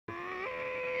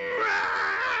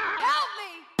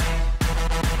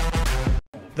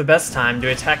The best time to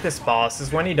attack this boss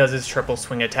is when he does his triple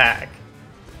swing attack.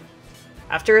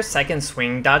 After his second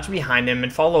swing, dodge behind him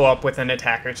and follow up with an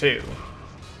attack or two.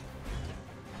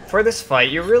 For this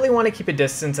fight, you really want to keep a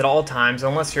distance at all times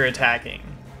unless you're attacking.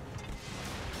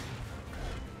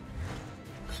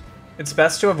 It's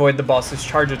best to avoid the boss's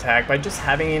charge attack by just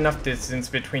having enough distance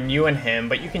between you and him,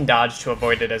 but you can dodge to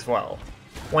avoid it as well.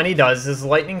 When he does his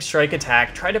lightning strike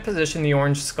attack, try to position the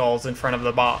orange skulls in front of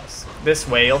the boss. This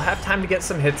way, you'll have time to get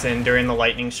some hits in during the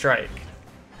lightning strike.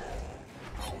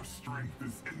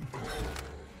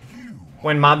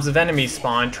 When mobs of enemies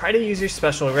spawn, try to use your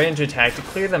special range attack to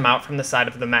clear them out from the side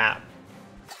of the map.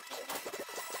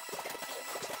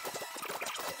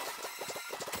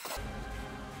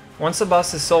 Once the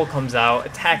boss's soul comes out,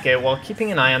 attack it while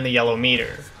keeping an eye on the yellow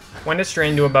meter. When it's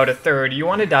drained to about a third, you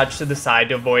want to dodge to the side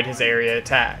to avoid his area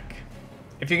attack.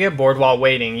 If you get bored while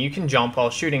waiting, you can jump while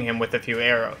shooting him with a few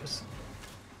arrows.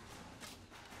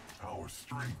 Our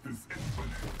strength is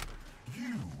infinite.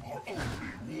 You are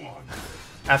only one.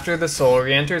 After the soul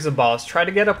re-enters a boss, try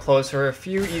to get up close for a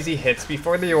few easy hits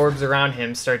before the orbs around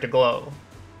him start to glow.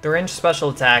 The ranged special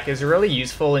attack is really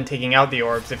useful in taking out the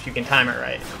orbs if you can time it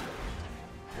right.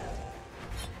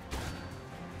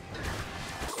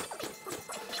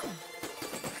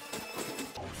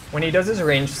 When he does his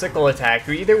ranged sickle attack,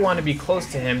 you either want to be close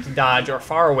to him to dodge or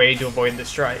far away to avoid the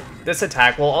strike. This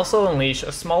attack will also unleash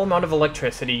a small amount of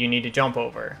electricity you need to jump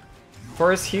over.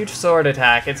 For his huge sword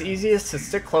attack, it's easiest to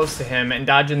stick close to him and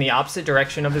dodge in the opposite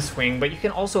direction of his swing, but you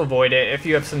can also avoid it if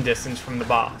you have some distance from the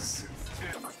boss.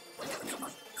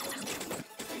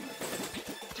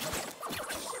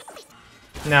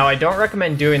 Now, I don't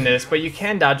recommend doing this, but you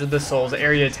can dodge the soul's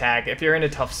area attack if you're in a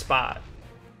tough spot.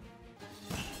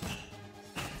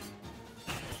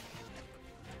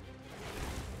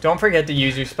 Don't forget to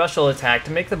use your special attack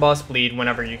to make the boss bleed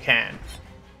whenever you can.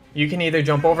 You can either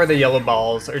jump over the yellow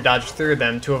balls or dodge through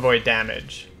them to avoid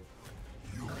damage.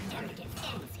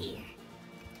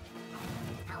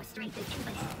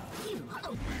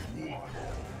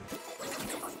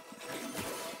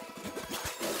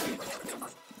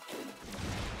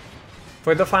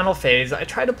 For the final phase, I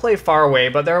tried to play far away,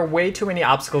 but there are way too many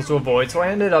obstacles to avoid, so I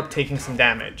ended up taking some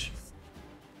damage.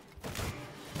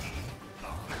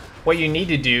 What you need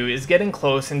to do is get in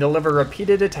close and deliver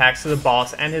repeated attacks to the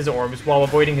boss and his orbs while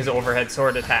avoiding his overhead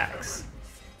sword attacks.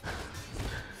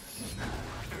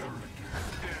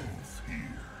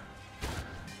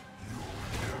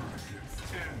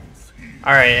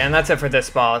 Alright, and that's it for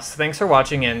this boss. Thanks for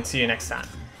watching and see you next time.